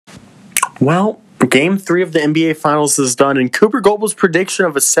Well, Game 3 of the NBA Finals is done, and Cooper Goble's prediction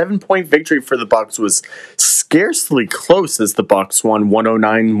of a 7-point victory for the Bucks was scarcely close as the Bucks won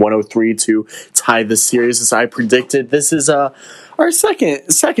 109-103 to tie the series as I predicted. This is our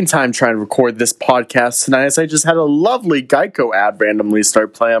second time trying to record this podcast tonight, as I just had a lovely Geico ad randomly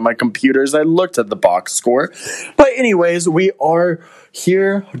start playing on my computer as I looked at the box score. But anyways, we are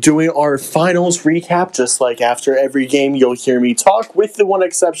here doing our finals recap. Just like after every game, you'll hear me talk, with the one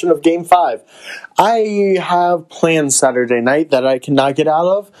exception of Game 5. I have plans Saturday night that I cannot get out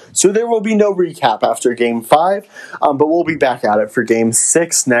of, so there will be no recap after Game 5, but we'll be back at it for Game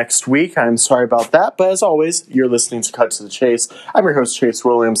 6 next week. I'm sorry about that, but as always, you're listening to Cut to the Chase. I'm your host, Chase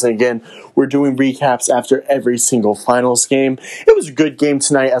Williams, and again, we're doing recaps after every single finals game. It was a good game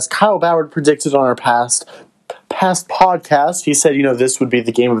tonight, as Kyle Ballard predicted on our past podcast. He said, this would be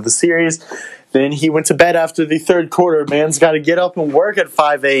the game of the series. Then he went to bed after the third quarter. Man's got to get up and work at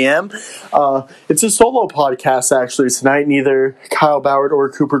 5 a.m. It's a solo podcast, actually, tonight. Neither Kyle Ballard or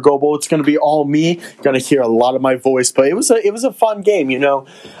Cooper Goble. It's going to be all me. You're going to hear a lot of my voice, but it was a fun game,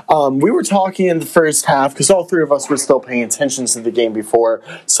 We were talking in the first half, because all three of us were still paying attention to the game before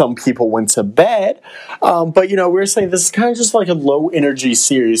some people went to bed. But, we were saying this is kind of just like a low-energy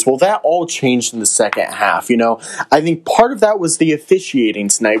series. Well, that all changed in the second half, I think part of that was the officiating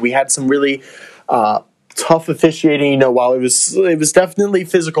tonight. We had some really tough officiating, while it was definitely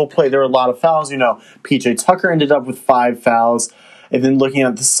physical play, there were a lot of fouls, PJ Tucker ended up with 5 fouls, and then looking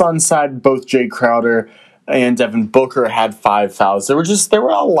at the Suns side, both Jay Crowder and Devin Booker had 5 fouls. There were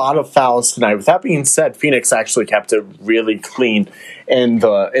a lot of fouls tonight. With that being said, Phoenix actually kept it really clean in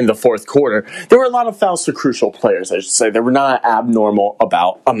the fourth quarter. There were a lot of fouls to crucial players, I should say. There were not abnormal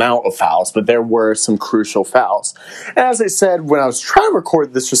amount of fouls, but there were some crucial fouls. And as I said, when I was trying to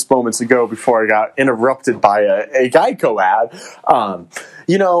record this just moments ago before I got interrupted by a Geico ad,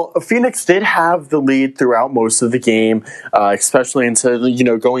 Phoenix did have the lead throughout most of the game, especially into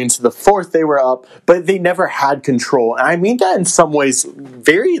going into the fourth, they were up, but they never had control. And I mean that in some ways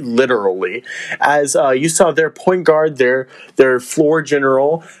very literally, as you saw their point guard, their floor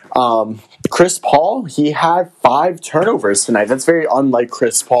general, Chris Paul, he had 5 turnovers tonight. That's very unlike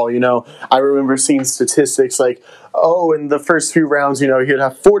Chris Paul. I remember seeing statistics like, in the first few rounds, he'd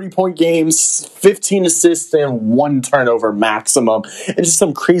have 40-point games, 15 assists, and 1 turnover maximum, and just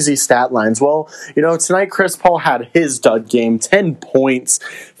some crazy stat lines. Well, tonight Chris Paul had his dud game, 10 points,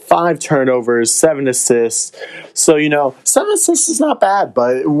 5 turnovers, 7 assists. So, 7 assists is not bad,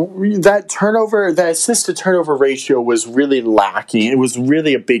 but that assist to turnover ratio was really lacking. It was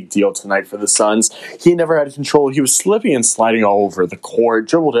really a big deal tonight for the Suns. He never had control. He was slipping and sliding all over the court,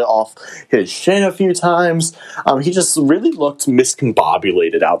 dribbled it off his shin a few times. He just really looked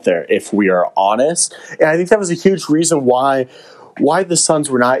miscombobulated out there, if we are honest. And I think that was a huge reason why the Suns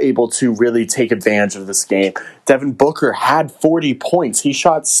were not able to really take advantage of this game. Devin Booker had 40 points. He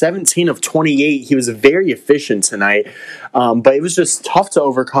shot 17 of 28. He was very efficient tonight. But it was just tough to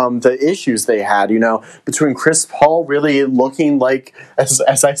overcome the issues they had, between Chris Paul really looking like, as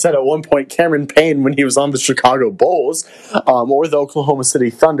I said at one point, Cameron Payne when he was on the Chicago Bulls, or the Oklahoma City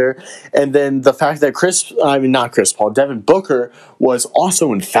Thunder. And then the fact that Devin Booker was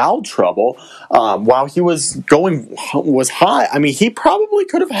also in foul trouble, while he was high. I mean, he probably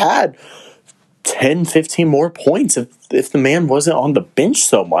could have had 10, 15 more points if the man wasn't on the bench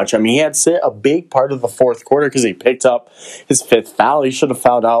so much. I mean, he had a big part of the fourth quarter because he picked up his 5th foul. He should have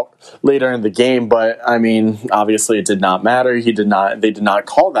fouled out later in the game, but I mean, obviously it did not matter. They did not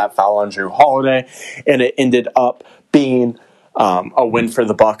call that foul on Jrue Holiday, and it ended up being a win for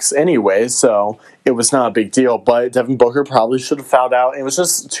the Bucks anyway, so it was not a big deal. But Devin Booker probably should have fouled out. It was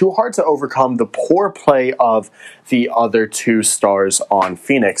just too hard to overcome the poor play of the other 2 stars on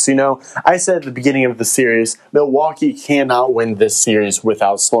Phoenix. I said at the beginning of the series, Milwaukee cannot win this series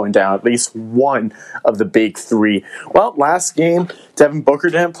without slowing down at least one of the big 3. Well, last game, Devin Booker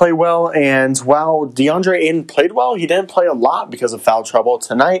didn't play well, and while DeAndre Ayton played well, he didn't play a lot because of foul trouble.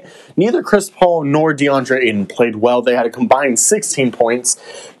 Tonight, neither Chris Paul nor DeAndre Ayton played well. They had a combined 16 points,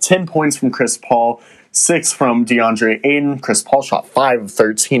 10 points from Chris Paul, 6 from DeAndre Ayton. Chris Paul shot 5 of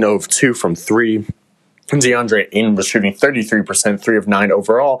 13, 0 of 2 from 3. And DeAndre Ayton was shooting 33%, 3 of 9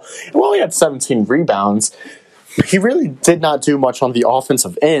 overall. And while he had 17 rebounds, he really did not do much on the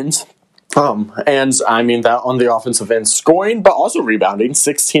offensive end. And I mean that on the offensive end, scoring, but also rebounding.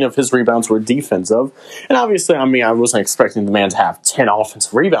 16 of his rebounds were defensive. And obviously, I mean, I wasn't expecting the man to have 10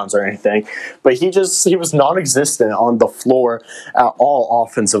 offensive rebounds or anything, but he was non-existent on the floor at all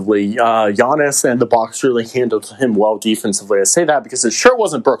offensively. Giannis and the Bucks really handled him well defensively. I say that because it sure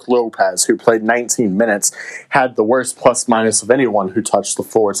wasn't Brook Lopez, who played 19 minutes, had the worst plus-minus of anyone who touched the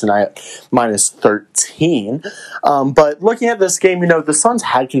floor tonight, minus 13. But looking at this game, the Suns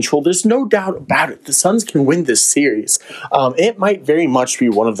had control. There's no doubt about it. The Suns can win this series. It might very much be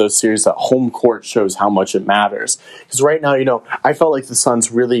one of those series that home court shows how much it matters. Because right now, I felt like the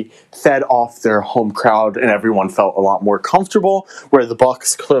Suns really fed off their home crowd and everyone felt a lot more comfortable, where the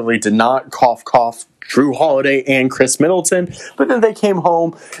Bucks clearly did not. Cough, cough. Jrue Holiday and Chris Middleton, but then they came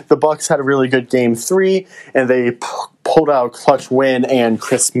home. The Bucks had a really good game 3, and they pulled out a clutch win, and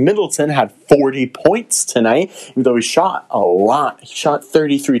Chris Middleton had 40 points tonight, even though he shot a lot. He shot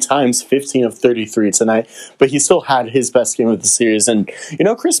 33 times, 15 of 33 tonight, but he still had his best game of the series. And,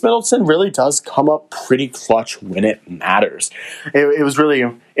 Chris Middleton really does come up pretty clutch when it matters. It was really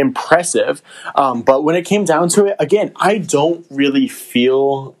impressive, but when it came down to it, again, I don't really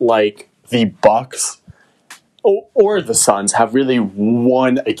feel like the Bucks or the Suns have really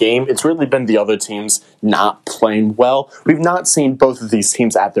won a game. It's really been the other teams not playing well. We've not seen both of these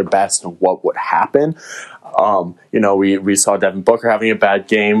teams at their best and what would happen. We saw Devin Booker having a bad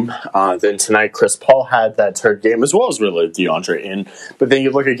game. Then tonight, Chris Paul had that third game, as well as really DeAndre in. But then you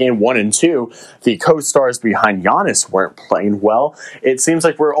look at game 1 and 2, the co-stars behind Giannis weren't playing well. It seems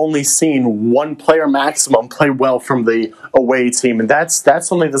like we're only seeing one player maximum play well from the away team, and that's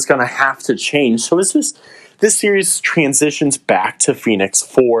something that's going to have to change. So this series transitions back to Phoenix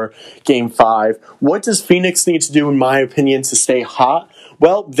for Game 5. What does Phoenix need to do, in my opinion, to stay hot?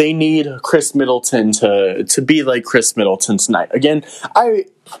 Well, they need Chris Middleton to be like Chris Middleton tonight. Again,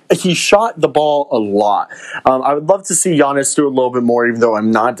 he shot the ball a lot. I would love to see Giannis do a little bit more, even though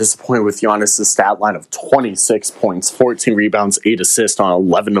I'm not disappointed with Giannis' stat line of 26 points, 14 rebounds, 8 assists on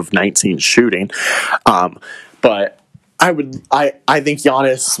 11 of 19 shooting. But I think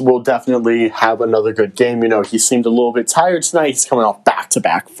Giannis will definitely have another good game. He seemed a little bit tired tonight. He's coming off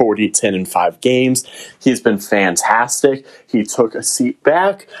back-to-back 40, 10, and 5 games. He's been fantastic. He took a seat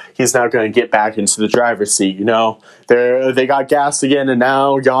back. He's now going to get back into the driver's seat. They got gas again, and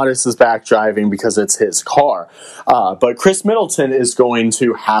now Giannis is back driving because it's his car. But Chris Middleton is going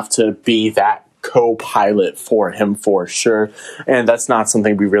to have to be that co-pilot for him for sure, and that's not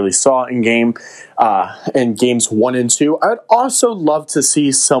something we really saw in games 1 and 2. I'd also love to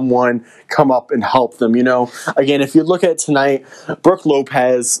see someone come up and help them. Again, if you look at tonight, Brook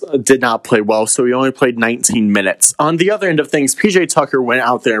Lopez did not play well, so he only played 19 minutes. On the other end of things, PJ Tucker went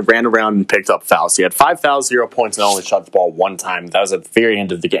out there and ran around and picked up fouls. He had 5 fouls, 0 points, and only shot the ball 1 time. That was at the very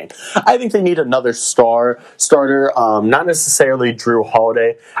end of the game. I think they need another starter, not necessarily Jrue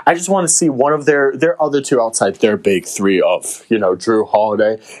Holiday. I just want to see one of their other two outside their big 3 of, Jrue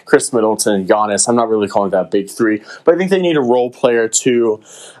Holiday, Chris Middleton, and Giannis. I'm not really calling that big 3, but I think they need a role player to,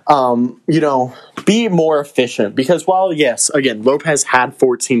 be more efficient. Because while, yes, again, Lopez had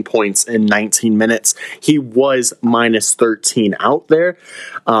 14 points in 19 minutes, he was minus 13 out there.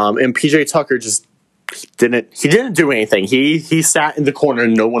 And PJ Tucker just didn't do anything. He sat in the corner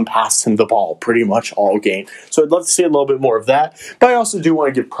and no one passed him the ball pretty much all game. So I'd love to see a little bit more of that. But I also do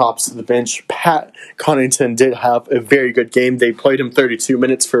want to give props to the bench. Pat Connaughton did have a very good game. They played him 32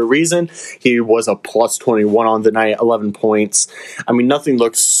 minutes for a reason. He was a plus 21 on the night, 11 points. I mean, nothing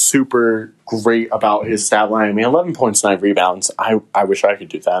looks super great about his stat line. I mean, 11 points, 9 rebounds. I wish I could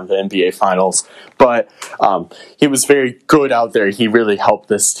do that in the NBA Finals. But he was very good out there. He really helped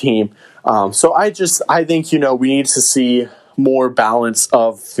this team. So I think, we need to see more balance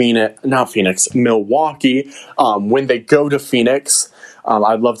of Milwaukee. When they go to Phoenix,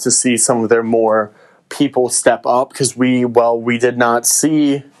 I'd love to see some of their more people step up because we did not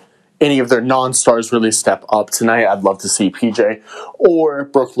see any of their non-stars really step up tonight. I'd love to see PJ or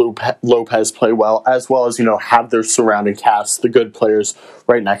Brook Lopez play well as, have their surrounding cast, the good players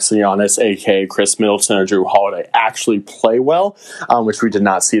right next to Giannis, a.k.a. Chris Middleton or Jrue Holiday, actually play well, which we did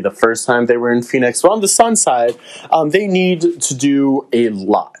not see the first time they were in Phoenix. But on the Sun side, they need to do a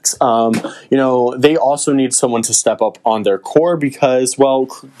lot. They also need someone to step up on their core because,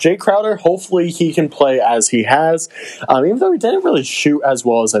 Jay Crowder, hopefully he can play as he has, even though he didn't really shoot as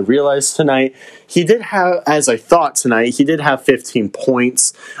well as I realized. realized tonight, he did have 15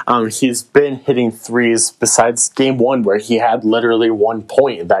 points. He's been hitting threes besides game one, where he had literally 1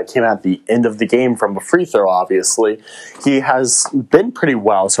 point that came at the end of the game from a free throw, obviously. He has been pretty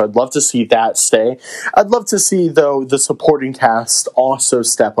well, so I'd love to see that stay. I'd love to see, though, the supporting cast also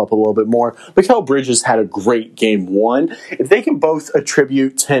step up a little bit more. Mikal Bridges had a great game one. If they can both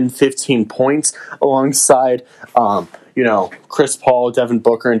attribute 10, 15 points alongside Chris Paul, Devin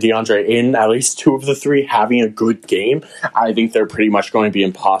Booker, and DeAndre Ayton, at least two of the three having a good game, I think they're pretty much going to be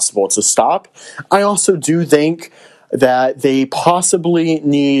impossible to stop. I also do think that they possibly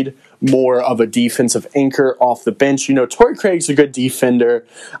need more of a defensive anchor off the bench. Torrey Craig's a good defender.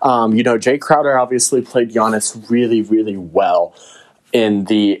 Jay Crowder obviously played Giannis really, really well in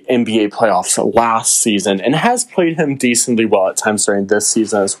the NBA playoffs last season and has played him decently well at times during this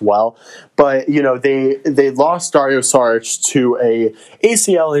season as well. But, they lost Dario Saric to a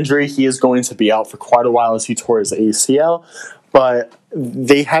ACL injury. He is going to be out for quite a while as he tore his ACL. But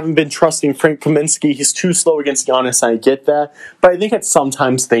they haven't been trusting Frank Kaminsky. He's too slow against Giannis, I get that. But I think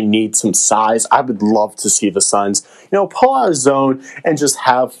sometimes they need some size. I would love to see the Suns, pull out a zone and just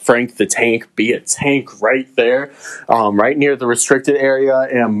have Frank the Tank be a tank right there, right near the restricted area,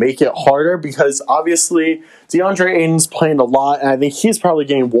 and make it harder, because obviously DeAndre Ayton's playing a lot, and I think he's probably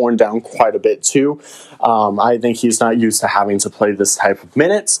getting worn down quite a bit too. I think he's not used to having to play this type of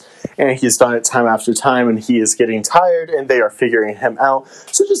minutes, and he's done it time after time, and he is getting tired, and they are figuring him out.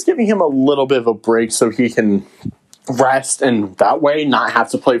 So just giving him a little bit of a break so he can rest, and that way not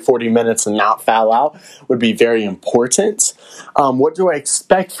have to play 40 minutes and not foul out would be very important. What do I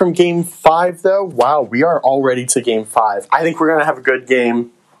expect from Game 5, though? Wow, we are already to Game 5. I think we're going to have a good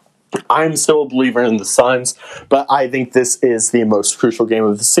game. I'm still a believer in the Suns, but I think this is the most crucial game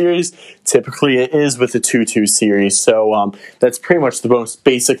of the series. Typically, it is with a 2-2 series, so that's pretty much the most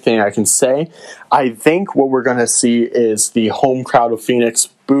basic thing I can say. I think what we're going to see is the home crowd of Phoenix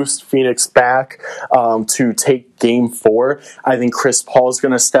boost Phoenix back to take Game 4. I think Chris Paul is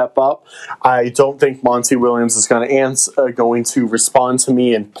going to step up. I don't think Monty Williams is going to respond to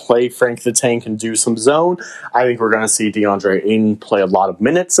me and play Frank the Tank and do some zone. I think we're going to see DeAndre Ayton play a lot of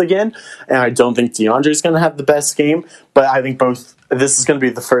minutes again, and I don't think DeAndre is going to have the best game, but I think this is going to be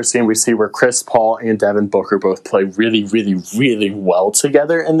the first game we see where Chris Paul and Devin Booker both play really, really, really well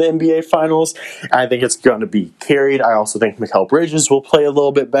together in the NBA Finals. I think it's going to be carried. I also think Mikal Bridges will play a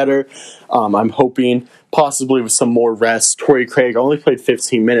little bit better. I'm hoping possibly with some more rest. Torrey Craig only played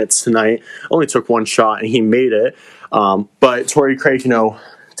 15 minutes tonight, only took one shot, and he made it. But Torrey Craig,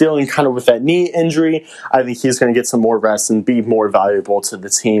 dealing kind of with that knee injury, I think he's going to get some more rest and be more valuable to the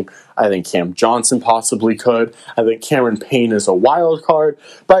team. I think Cam Johnson possibly could. I think Cameron Payne is a wild card,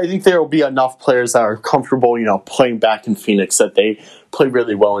 but I think there will be enough players that are comfortable, playing back in Phoenix that they play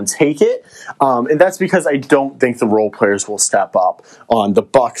really well and take it. And that's because I don't think the role players will step up on the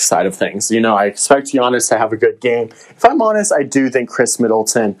Bucks side of things. I expect Giannis to have a good game. If I'm honest, I do think Chris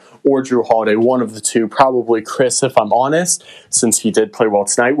Middleton or Drew Holiday, one of the two, probably Chris if I'm honest, since he did play well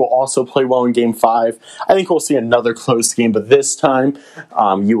tonight, will also play well in Game 5. I think we'll see another close game, but this time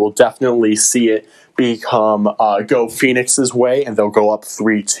you will definitely see it go Phoenix's way, and they'll go up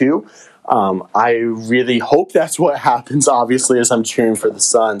 3-2. I really hope that's what happens, obviously, as I'm cheering for the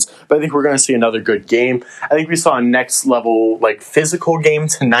Suns. But I think we're going to see another good game. I think we saw a next level, physical game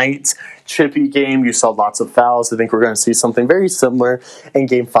tonight. Chippy game. You saw lots of fouls. I think we're going to see something very similar in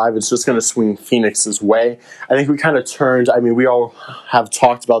Game 5. It's just going to swing Phoenix's way. I think we kind of turned, we all have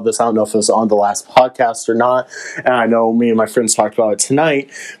talked about this. I don't know if it was on the last podcast or not, and I know me and my friends talked about it tonight,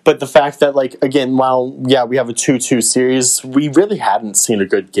 but the fact that, again, while, we have a 2-2 series, we really hadn't seen a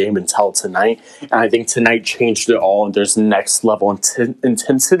good game until tonight, and I think tonight changed it all, and there's next level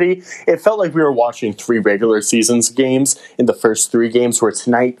intensity. It felt like we were watching 3 regular seasons games in the first 3 games, where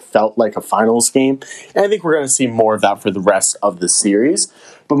tonight felt like a finals game, and I think we're going to see more of that for the rest of the series.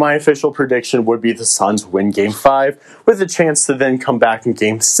 But my official prediction would be the Suns win Game 5 with a chance to then come back in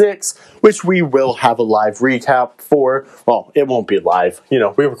Game 6, which we will have a live recap for. Well, it won't be live. We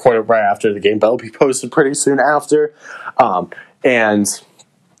record it right after the game, but it'll be posted pretty soon after. And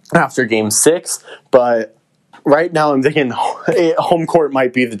after Game 6, but right now I'm thinking home court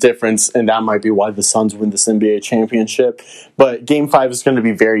might be the difference, and that might be why the Suns win this NBA championship. But Game 5 is going to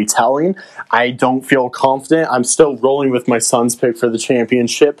be very telling. I don't feel confident. I'm still rolling with my Suns pick for the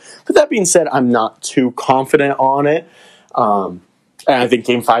championship. But that being said, I'm not too confident on it. And I think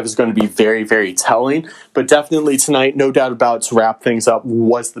Game 5 is going to be very, very telling. But definitely tonight, no doubt about it, to wrap things up,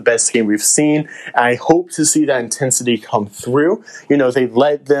 was the best game we've seen. And I hope to see that intensity come through.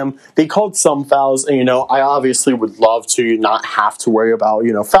 They called some fouls. And, I obviously would love to not have to worry about,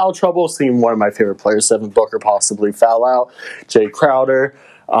 foul trouble. Seeing one of my favorite players, Devin Booker, possibly foul out. Jay Crowder.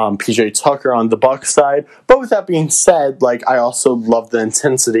 PJ Tucker on the Bucks side. But with that being said, I also love the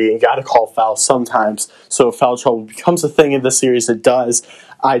intensity and got to call fouls sometimes. So if foul trouble becomes a thing in the series, it does.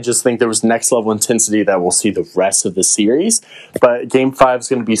 I just think there was next level intensity that we'll see the rest of the series. But Game 5 is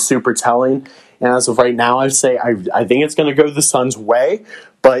going to be super telling. And as of right now, I think it's going to go the Suns' way.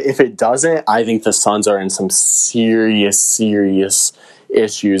 But if it doesn't, I think the Suns are in some serious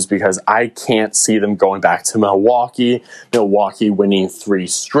issues because I can't see them going back to Milwaukee winning 3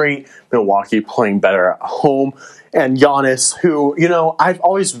 straight, Milwaukee playing better at home, and Giannis, who, I've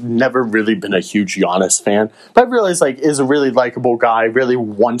always never really been a huge Giannis fan, but I realize, is a really likable guy, really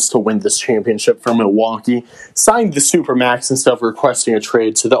wants to win this championship for Milwaukee, signed the Supermax and stuff, requesting a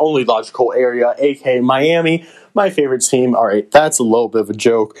trade to the only logical area, aka Miami, my favorite team. All right, that's a little bit of a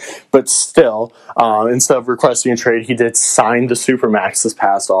joke, but still, instead of requesting a trade, he did sign the Supermax this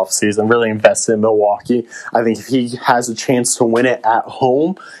past offseason, really invested in Milwaukee. I think if he has a chance to win it at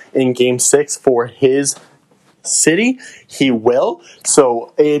home in Game 6 for his city, he will.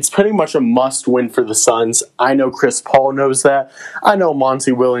 So it's pretty much a must win for the Suns. I know Chris Paul knows that. I know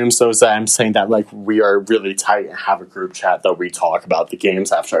Monty Williams knows that. I'm saying that we are really tight and have a group chat that we talk about the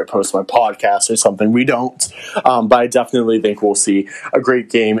games after I post my podcast or something. We don't. But I definitely think we'll see a great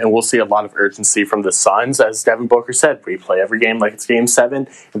game and we'll see a lot of urgency from the Suns. As Devin Booker said, we play every game like it's Game 7.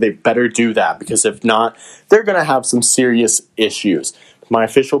 And they better do that because if not, they're going to have some serious issues. My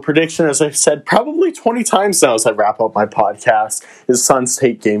official prediction, as I've said probably 20 times now as I wrap up my podcast, is Suns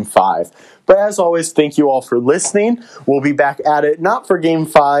take Game 5. But as always, thank you all for listening. We'll be back at it, not for Game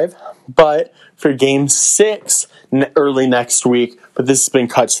 5, but for Game 6 early next week. But this has been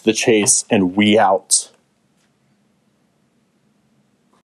Cut to the Chase, and we out.